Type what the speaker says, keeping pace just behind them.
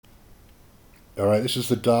All right, this is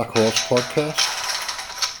the Darkhorse Podcast.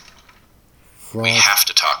 We have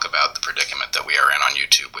to talk about the predicament that we are in on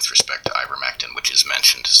YouTube with respect to ivermectin, which is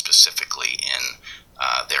mentioned specifically in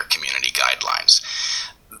their community guidelines.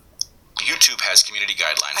 YouTube has community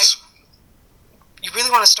guidelines. You really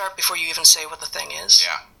want to start before you even say what the thing is?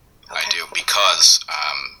 Yeah, okay. I do, because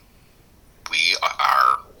we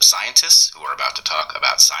are scientists who are about to talk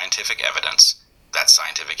about scientific evidence. That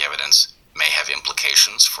scientific evidence may have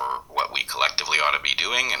implications for what we collectively ought to be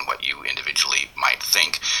doing and what you individually might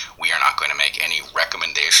think. We are not going to make any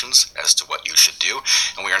recommendations as to what you should do,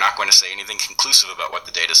 and we are not going to say anything conclusive about what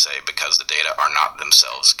the data say, because the data are not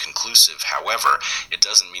themselves conclusive. However, it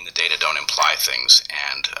doesn't mean the data don't imply things,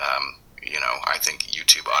 and I think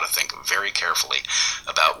YouTube ought to think very carefully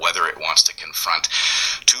about whether it wants to confront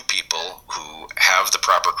two people who have the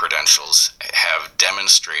proper credentials, have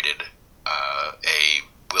demonstrated a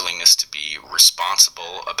willingness to be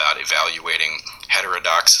responsible about evaluating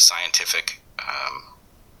heterodox scientific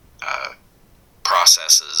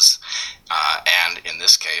processes, and in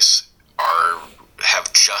this case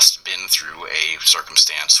have just been through a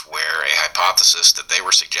circumstance where a hypothesis that they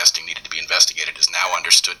were suggesting needed to be investigated is now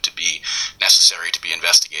understood to be necessary to be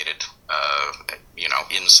investigated,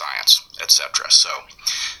 in science, etc. So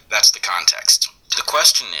that's the context. The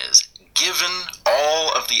question is, given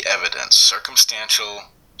all of the evidence, circumstantial,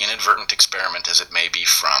 inadvertent experiment as it may be,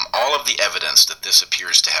 from all of the evidence that this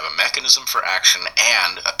appears to have a mechanism for action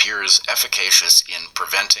and appears efficacious in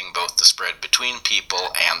preventing both the spread between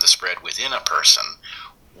people and the spread within a person,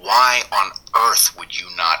 why on earth would you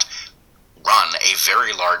not run a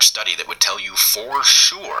very large study that would tell you for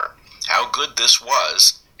sure how good this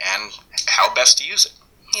was and how best to use it?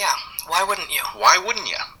 Yeah, why wouldn't you? Why wouldn't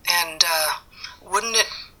you? And wouldn't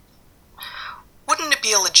it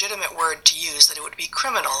be a legitimate word to use that it would be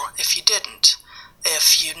criminal if you didn't,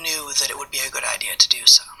 if you knew that it would be a good idea to do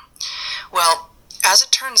so? Well, as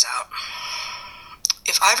it turns out,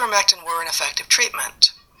 if ivermectin were an effective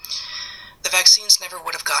treatment, the vaccines never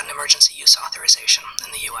would have gotten emergency use authorization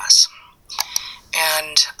in the U.S.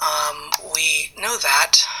 And we know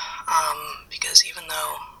that because even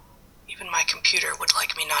my computer would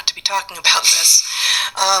like me not to be talking about this.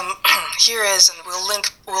 Here is, and we'll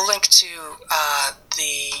link to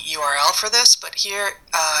the URL for this, but here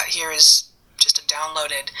is just a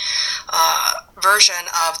downloaded version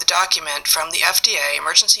of the document from the FDA,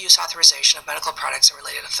 Emergency Use Authorization of Medical Products and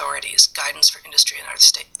Related Authorities, Guidance for Industry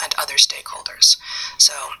and Other Stakeholders.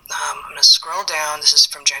 So I'm going to scroll down. This is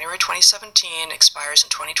from January 2017, expires in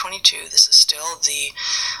 2022. This is still the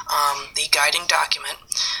guiding document.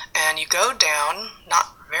 And you go down,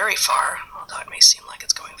 not very far, although it may seem like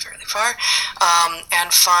it's going fairly far,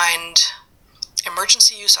 and find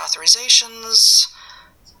emergency use authorizations.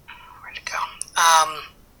 Where'd it go?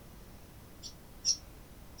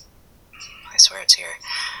 I swear it's here.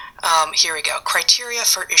 Here we go. Criteria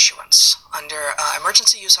for issuance. Under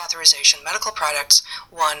emergency use authorization, medical products,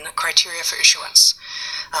 1, criteria for issuance.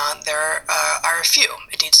 There are a few.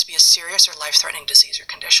 It needs to be a serious or life-threatening disease or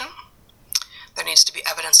condition. There needs to be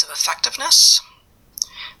evidence of effectiveness.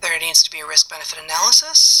 There needs to be a risk-benefit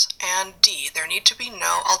analysis. And D, there need to be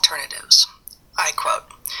no alternatives. I quote,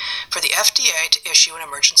 "For the FDA to issue an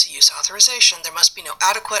emergency use authorization, there must be no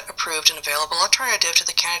adequate, approved, and available alternative to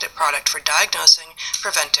the candidate product for diagnosing,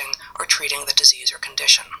 preventing, or treating the disease or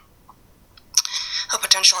condition. A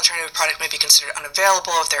potential alternative product may be considered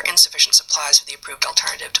unavailable if there are insufficient supplies of the approved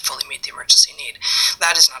alternative to fully meet the emergency need."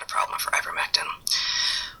 That is not a problem for ivermectin.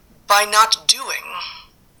 By not doing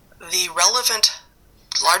the relevant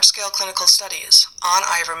large-scale clinical studies on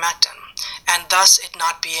ivermectin, and thus it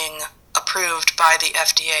not being approved by the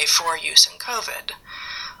FDA for use in COVID,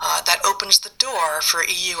 that opens the door for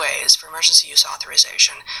EUAs, for emergency use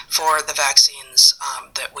authorization, for the vaccines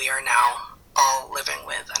that we are now all living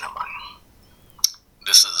with and among.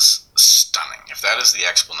 This is stunning. If that is the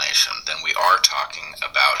explanation, then we are talking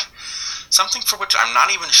about something for which I'm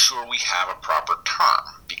not even sure we have a proper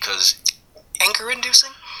term, because...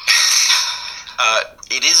 Anger-inducing?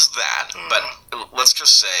 It is that, but let's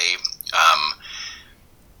just say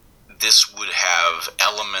this would have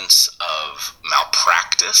elements of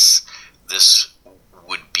malpractice. This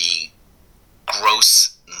would be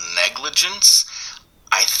gross negligence.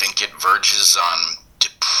 I think it verges on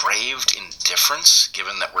depraved indifference,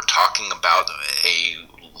 given that we're talking about a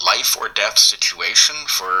life or death situation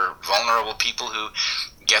for vulnerable people who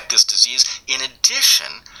get this disease, in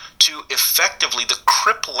addition to effectively the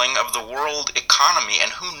crippling of the world economy,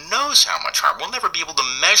 and who knows how much harm. We'll never be able to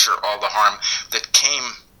measure all the harm that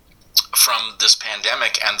came from this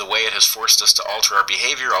pandemic and the way it has forced us to alter our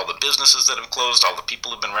behavior, all the businesses that have closed, all the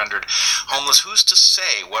people who have been rendered homeless. Who's to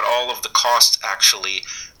say what all of the costs actually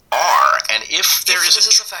are? And if this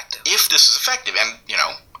is effective, and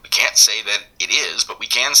we can't say that it is, but we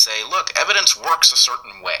can say, look, evidence works a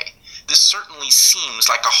certain way. This certainly seems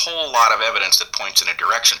like a whole lot of evidence that points in a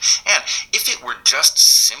direction. And if it were just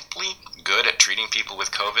simply good at treating people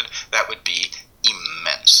with COVID, that would be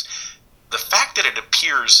immense. The fact that it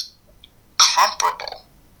appears comparable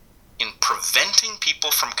in preventing people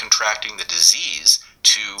from contracting the disease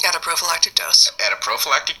at a prophylactic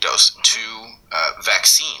dose to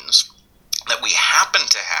vaccines, that we happen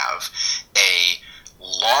to have a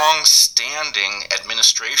long-standing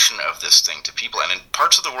administration of this thing to people, and in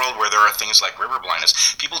parts of the world where there are things like river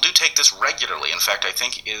blindness, people do take this regularly. In fact, I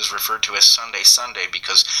think it is referred to as Sunday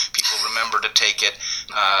because people remember to take it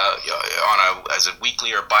as a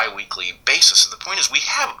weekly or bi-weekly basis. So the point is, we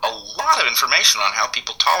have a lot of information on how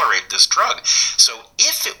people tolerate this drug. So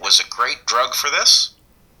if it was a great drug for this,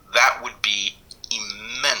 that would be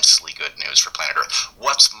immensely good news for planet Earth.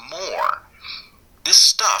 What's more, this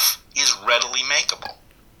stuff is readily makeable,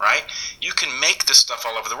 right? You can make this stuff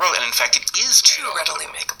all over the world, and in fact, it is too readily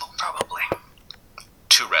makeable, probably.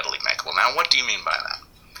 Too readily makeable. Now, what do you mean by that?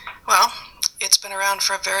 Well, it's been around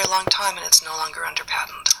for a very long time, and it's no longer under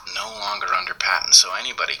patent. No longer under patent, so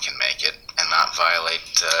anybody can make it and not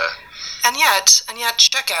violate. And yet,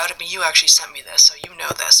 check out. I mean, you actually sent me this, so you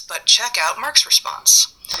know this. But check out Merck's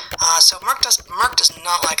response. So Merck does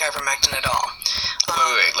not like ivermectin at all.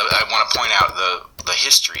 Wait. I want to point out the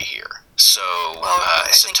history here. So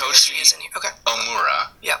Satoshi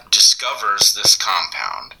Omura discovers this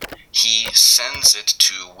compound. He sends it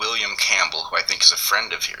to William Campbell, who I think is a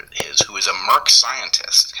friend of his, who is a Merck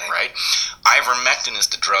scientist, right? Ivermectin is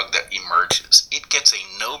the drug that emerges. It gets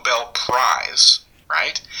a Nobel Prize,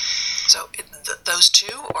 right? So those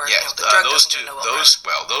two, or the drug those two,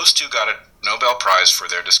 those two got a Nobel Prize for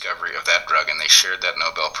their discovery of that drug, and they shared that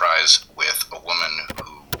Nobel Prize with a woman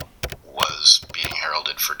who was being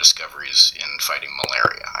heralded for discoveries in fighting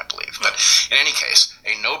malaria, I believe. But in any case,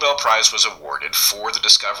 a Nobel Prize was awarded for the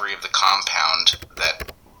discovery of the compound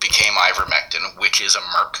that became ivermectin, which is a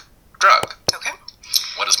Merck drug. Okay.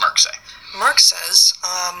 What does Merck say? Merck says,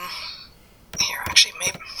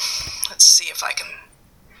 maybe, let's see if I can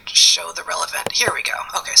show the relevant. Here we go.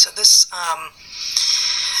 Okay, so this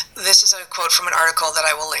is a quote from an article that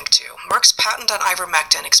I will link to. Merck's patent on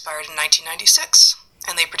ivermectin expired in 1996,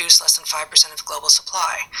 and they produced less than 5% of the global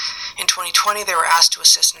supply. In 2020, they were asked to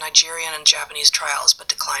assist in Nigerian and Japanese trials, but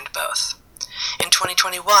declined both. In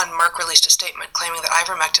 2021, Merck released a statement claiming that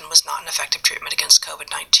ivermectin was not an effective treatment against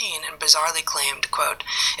COVID-19 and bizarrely claimed, quote,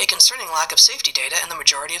 a concerning lack of safety data in the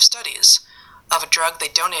majority of studies of a drug they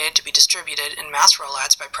donated to be distributed in mass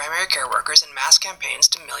rollouts by primary care workers in mass campaigns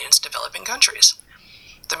to millions of developing countries.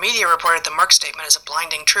 The media reported the Merck statement as a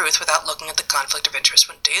blinding truth without looking at the conflict of interest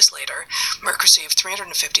when days later, Merck received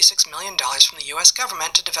 $356 million from the U.S.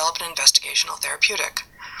 government to develop an investigational therapeutic.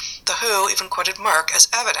 The WHO even quoted Merck as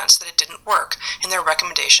evidence that it didn't work in their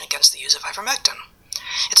recommendation against the use of ivermectin.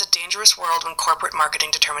 It's a dangerous world when corporate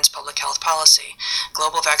marketing determines public health policy.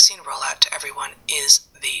 Global vaccine rollout to everyone is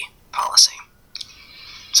the policy.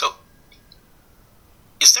 So,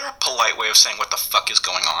 is there a polite way of saying what the fuck is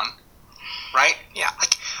going on? Right? Yeah.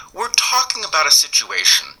 Like, we're talking about a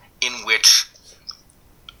situation in which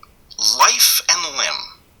life and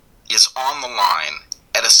limb is on the line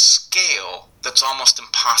at a scale that's almost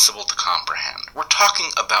impossible to comprehend. We're talking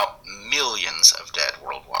about millions of dead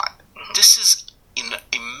worldwide. Mm-hmm. This is an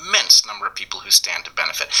immense number of people who stand to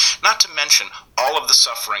benefit, not to mention all of the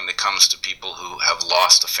suffering that comes to people who have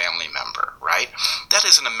lost a family member, right? That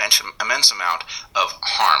is an immense amount of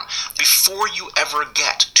harm before you ever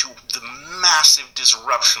get to the massive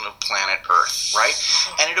disruption of planet Earth, right?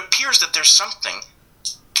 And it appears that there's something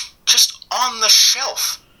just on the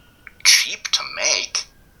shelf, cheap to make,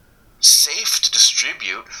 safe to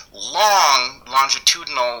distribute, long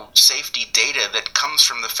longitudinal safety data that comes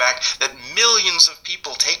from the fact that millions of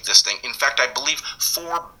people take this thing. In fact, I believe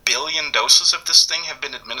 4 billion doses of this thing have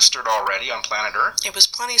been administered already on planet Earth. It was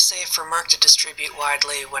plenty safe for Merck to distribute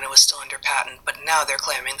widely when it was still under patent, but now they're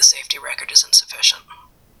claiming the safety record is insufficient.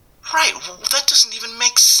 Right, well, that doesn't even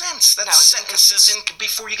make sense. That sentence is in,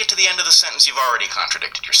 before you get to the end of the sentence, you've already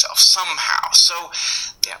contradicted yourself somehow. So,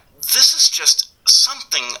 yeah, this is just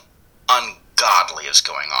something ungodly is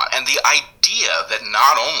going on. And the idea that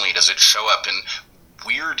not only does it show up in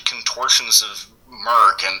weird contortions of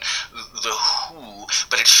Merck and the WHO,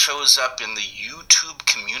 but it shows up in the YouTube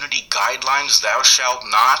community guidelines, thou shalt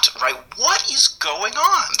not, right? What is going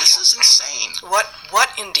on? This is insane. What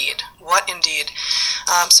indeed?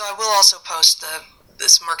 So I will also post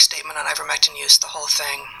this Merck statement on ivermectin use, the whole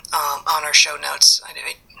thing, on our show notes.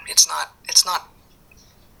 It's not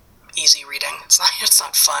easy reading. It's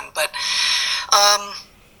not fun, but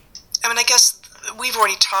I guess we've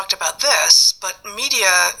already talked about this, but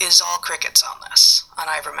media is all crickets on this, on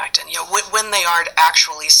ivermectin. When they aren't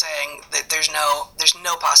actually saying that there's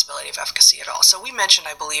no possibility of efficacy at all. So we mentioned,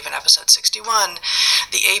 I believe, in episode 61,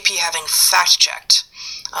 the AP having fact-checked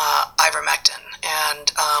ivermectin,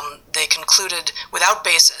 and they concluded without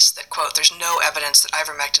basis that, quote, there's no evidence that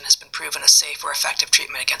ivermectin has been proven a safe or effective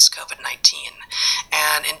treatment against COVID-19.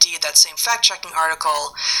 And indeed, that same fact-checking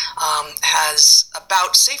article has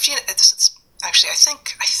about safety. Actually, I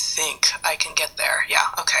think I can get there. Yeah,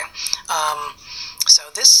 okay. So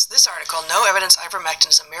this article, no evidence ivermectin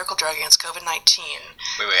is a miracle drug against COVID-19.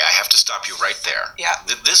 Wait, I have to stop you right there. Yeah.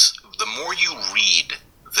 The more you read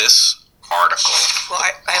this article, well,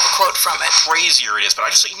 I have a quote from the crazier it is, but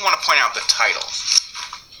I just even want to point out the title.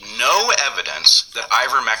 No evidence that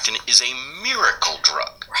ivermectin is a miracle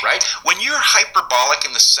drug, right? When you're hyperbolic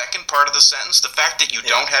in the second part of the sentence, the fact that you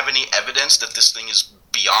don't have any evidence that this thing is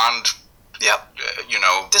beyond... Yep.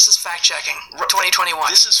 This is fact-checking. 2021.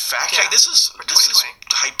 This is fact-checking. This is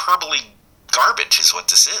hyperbole garbage is what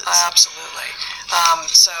this is. Absolutely.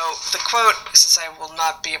 So the quote, since I will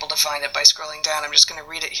not be able to find it by scrolling down, I'm just going to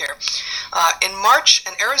read it here. In March,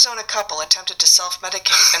 an Arizona couple attempted to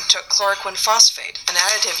self-medicate and took chloroquine phosphate, an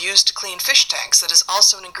additive used to clean fish tanks that is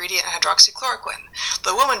also an ingredient in hydroxychloroquine.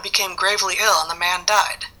 The woman became gravely ill and the man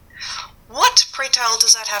died. What, pray tell,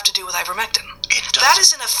 does that have to do with ivermectin? That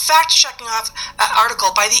is in a fact-checking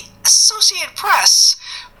article by the Associated Press,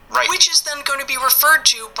 right, which is then going to be referred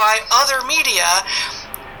to by other media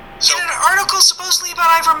in an article supposedly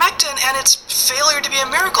about ivermectin and its failure to be a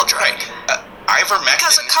miracle drug. Right. Ivermectin...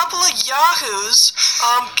 Because a couple of yahoos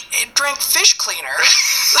drank fish cleaner,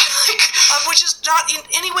 which is not in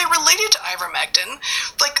any way related to ivermectin.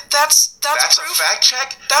 That's proof. A fact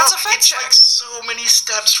check? That's a fact check. It's like so many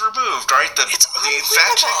steps removed, right? The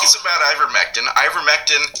fact check is about ivermectin.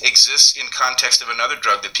 Ivermectin exists in context of another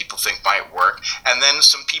drug that people think might work, and then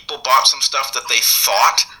some people bought some stuff that they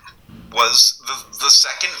thought was the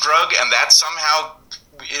second drug, and that somehow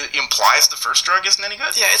implies the first drug isn't any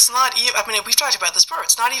good? Yeah, it's not even, we've talked about this before,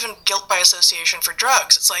 it's not even guilt by association for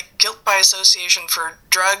drugs. It's like guilt by association for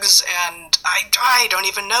drugs, and I don't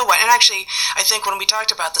even know what. And actually, I think when we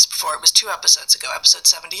talked about this before, it was 2 episodes ago, episode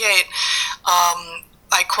 78,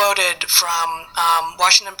 I quoted from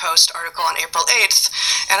Washington Post article on April 8th,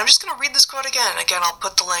 and I'm just going to read this quote again. Again, I'll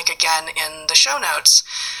put the link again in the show notes.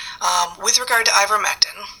 With regard to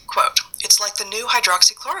ivermectin, quote, "It's like the new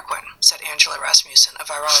hydroxychloroquine," said Angela Rasmussen, a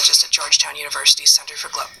virologist at Georgetown University's Center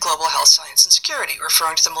for Global Health Science and Security,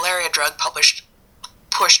 referring to the malaria drug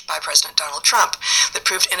pushed by President Donald Trump that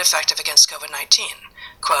proved ineffective against COVID-19.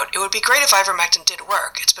 Quote, "It would be great if ivermectin did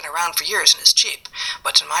work. It's been around for years and is cheap.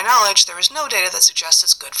 But to my knowledge, there is no data that suggests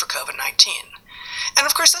it's good for COVID-19. And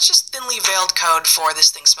of course, that's just thinly veiled code for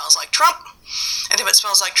this thing smells like Trump. And if it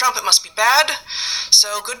smells like Trump, it must be bad.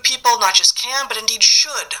 So good people not just can, but indeed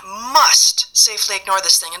must safely ignore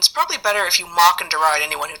this thing. And it's probably better if you mock and deride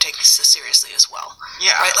anyone who takes this seriously as well.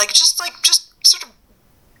 Yeah. Right? Just sort of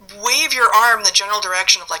wave your arm in the general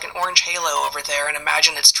direction of like an orange halo over there and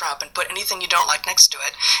imagine it's Trump and put anything you don't like next to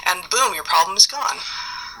it, and boom, your problem is gone.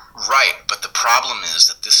 Right, but the problem is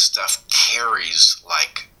that this stuff carries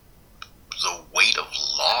like the weight of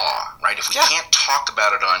law, right? If we can't talk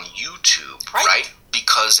about it on YouTube, right?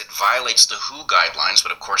 Because it violates the WHO guidelines,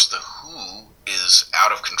 but of course the WHO is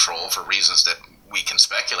out of control for reasons that we can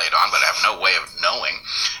speculate on, but have no way of knowing.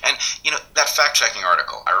 And, that fact-checking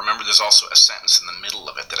article, I remember there's also a sentence in the middle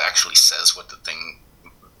of it that actually says what the thing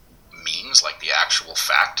means, like the actual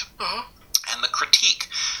fact. Mm-hmm. And the critique,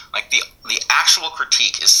 like the actual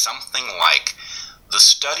critique is something like, the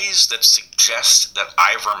studies that suggest that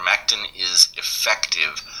ivermectin is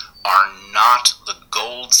effective are not the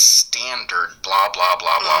gold standard, blah, blah,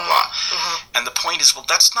 blah, blah, blah. Mm-hmm. And the point is, well,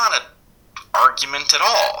 that's not an argument at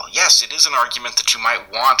all. Yes, it is an argument that you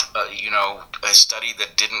might want, a study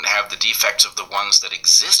that didn't have the defects of the ones that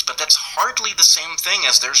exist, but that's hardly the same thing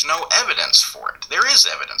as there's no evidence for it. There is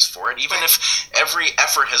evidence for it, even if every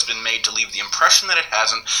effort has been made to leave the impression that it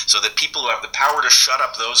hasn't, so that people who have the power to shut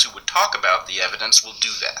up those who would talk about the evidence will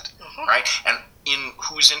do that, right? And in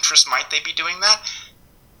whose interest might they be doing that?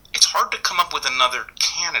 It's hard to come up with another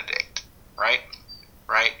candidate, right,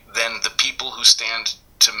 than the people who stand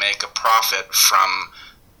to make a profit from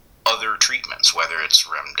other treatments, whether it's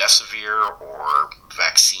remdesivir or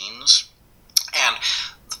vaccines. And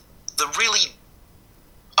the really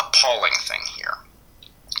appalling thing here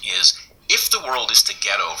is if the world is to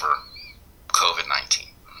get over COVID-19,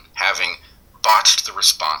 having botched the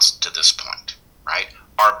response to this point, right,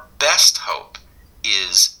 our best hope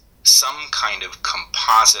is some kind of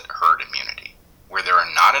composite herd immunity, where there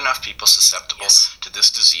are not enough people susceptible to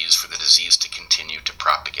this disease for the disease to continue to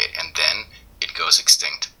propagate, and then it goes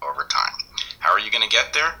extinct over time. How are you going to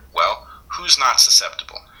get there? Well, who's not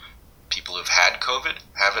susceptible? People who've had COVID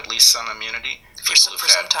have at least some immunity. For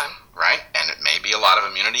some time. Right, and it may be a lot of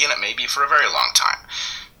immunity, and it may be for a very long time.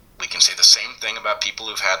 We can say the same thing about people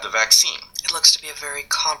who've had the vaccine. It looks to be a very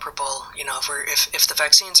comparable, if the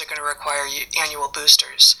vaccines are going to require annual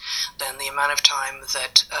boosters, then the amount of time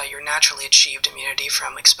that your naturally achieved immunity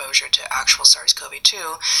from exposure to actual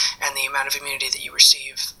SARS-CoV-2 and the amount of immunity that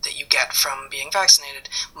you get from being vaccinated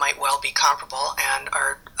might well be comparable and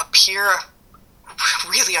appear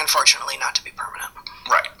really, unfortunately, not to be permanent.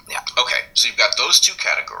 Right. Yeah. Okay, so you've got those two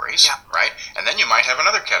categories, yeah. Right? And then you might have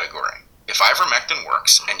another category. If ivermectin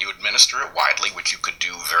works and you administer it widely, which you could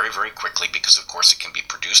do very, very quickly because, of course, it can be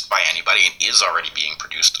produced by anybody and is already being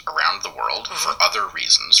produced around the world for other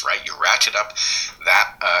reasons, right? You ratchet up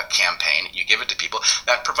that campaign, you give it to people.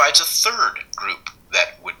 That provides a third group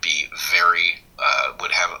that would be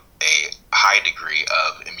would have a high degree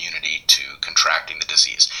of immunity to contracting the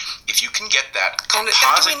disease. If you can get that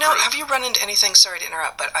composite group... Have you run into anything, sorry to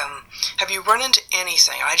interrupt, but have you run into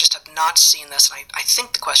anything, I just have not seen this, and I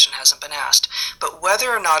think the question hasn't been asked, but whether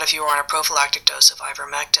or not if you were on a prophylactic dose of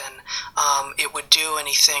ivermectin, it would do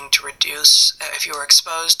anything to reduce, if you were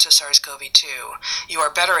exposed to SARS-CoV-2, you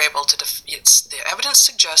are better able to, the evidence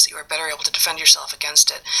suggests that you are better able to defend yourself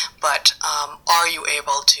against it, but are you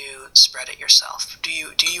able to spread it yourself? Do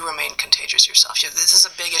you remain contagious yourself? This is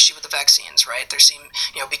a big issue with the vaccines, right?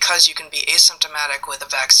 Because you can be asymptomatic with a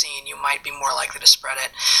vaccine, you might be more likely to spread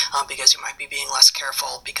it because you might be being less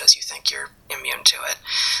careful because you think you're immune to it.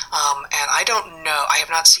 And I don't know, I have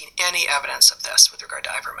not seen any evidence of this with regard to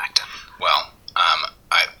ivermectin. Well,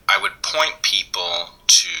 I would point people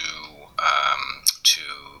to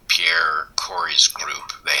Pierre Corey's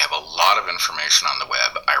group. They have a lot of information on the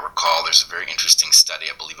web. I recall there's a very interesting study,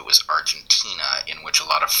 I believe it was Argentina, in which a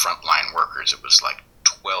lot of frontline workers, it was like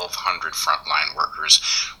 1,200 frontline workers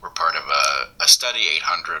were part of a study.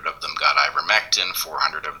 800 of them got ivermectin,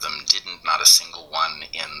 400 of them didn't. Not a single one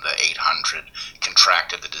in the 800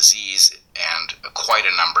 contracted the disease, and quite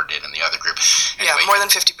a number did in the other group. Anyway, more than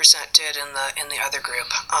 50% did in the other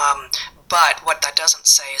group. But what that doesn't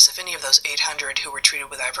say is if any of those 800 who were treated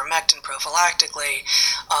with ivermectin prophylactically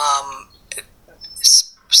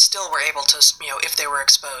still were able to, if they were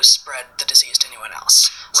exposed, spread the disease to anyone else.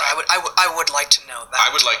 So right. I would like to know that. I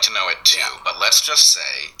would like to know it too, but let's just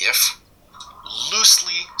say, if,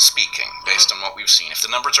 loosely speaking, based on what we've seen, if the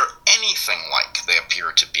numbers are anything like they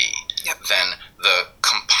appear to be, then the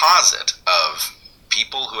composite of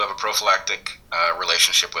people who have a prophylactic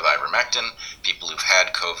relationship with ivermectin, people who've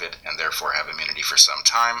had COVID and therefore have immunity for some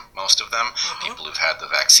time, most of them, people who've had the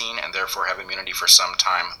vaccine and therefore have immunity for some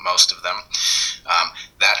time, most of them,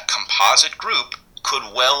 that composite group could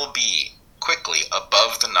well be quickly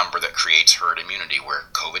above the number that creates herd immunity, where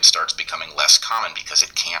COVID starts becoming less common because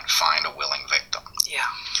it can't find a willing victim. Yeah.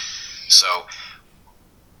 So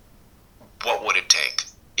what would it take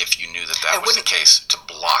if you knew that was the case to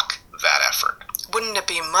block that effort? Wouldn't it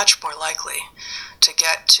be much more likely to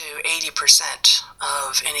get to 80%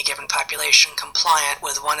 of any given population compliant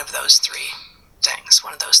with one of those three things,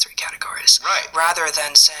 one of those three categories? Right. Rather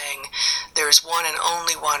than saying there's one and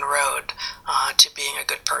only one road to being a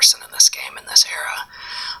good person in this game, in this era.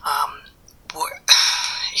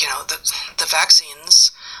 The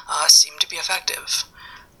vaccines seem to be effective.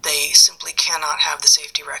 They simply cannot have the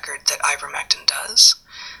safety record that ivermectin does.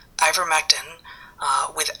 Ivermectin,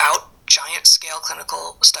 without giant-scale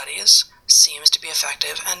clinical studies, seems to be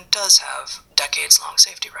effective and does have decades-long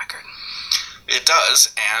safety record. It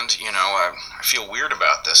does, and, I feel weird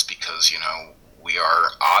about this because, we are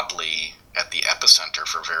oddly at the epicenter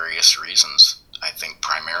for various reasons. I think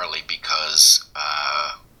primarily because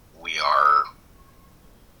we are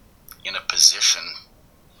in a position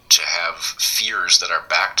to have fears that are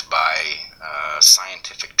backed by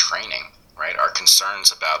scientific training, right? Our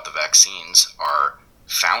concerns about the vaccines are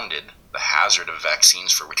founded. The hazard of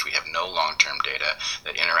vaccines, for which we have no long-term data,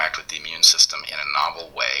 that interact with the immune system in a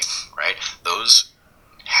novel way, right? Those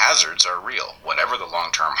hazards are real. Whatever the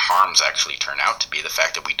long-term harms actually turn out to be, the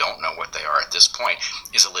fact that we don't know what they are at this point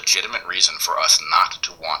is a legitimate reason for us not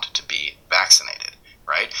to want to be vaccinated,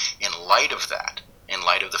 right? In light of that, in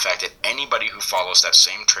light of the fact that anybody who follows that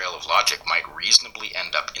same trail of logic might reasonably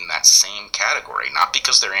end up in that same category, not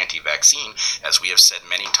because they're anti-vaccine, as we have said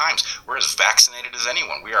many times. We're as vaccinated as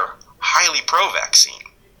anyone. We are highly pro-vaccine.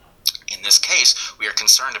 In this case, we are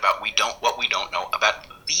concerned about what we don't know about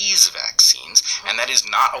these vaccines, and that is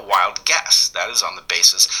not a wild guess. That is on the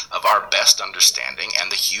basis of our best understanding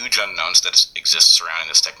and the huge unknowns that exist surrounding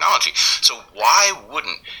this technology. So why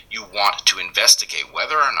wouldn't you want to investigate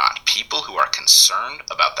whether or not people who are concerned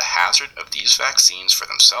about the hazard of these vaccines for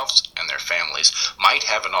themselves and their families might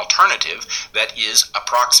have an alternative that is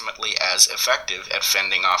approximately as effective at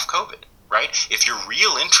fending off COVID? Right? If your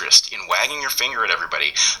real interest in wagging your finger at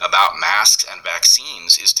everybody about masks and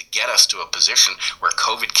vaccines is to get us to a position where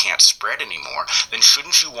COVID can't spread anymore, then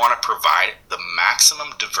shouldn't you want to provide the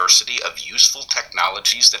maximum diversity of useful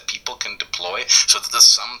technologies that people can deploy so that the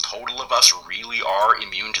sum total of us really are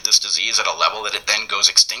immune to this disease at a level that it then goes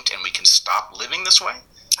extinct and we can stop living this way?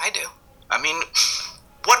 I do. I mean,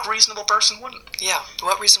 what reasonable person wouldn't? Yeah,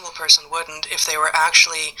 what reasonable person wouldn't if they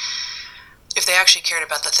actually cared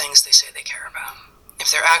about the things they say they care about,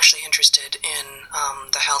 if they're actually interested in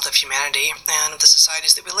the health of humanity and of the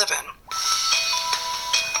societies that we live in.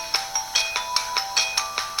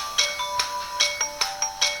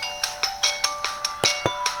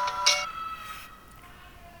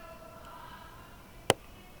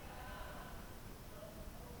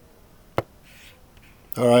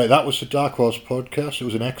 Alright, that was the Darkhorse Podcast. It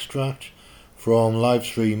was an extract from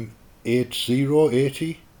livestream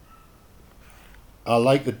 8080. I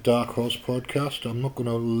like the Darkhorse Podcast. I'm not going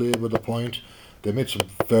to labour the point. They made some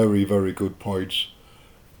very, very good points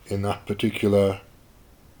in that particular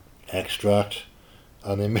extract,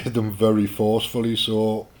 and they made them very forcefully,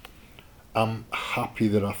 so I'm happy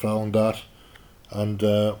that I found that, and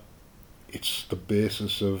it's the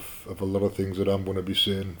basis of a lot of things that I'm going to be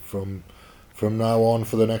saying from now on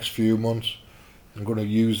for the next few months. I'm going to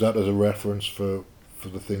use that as a reference for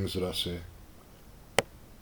the things that I say.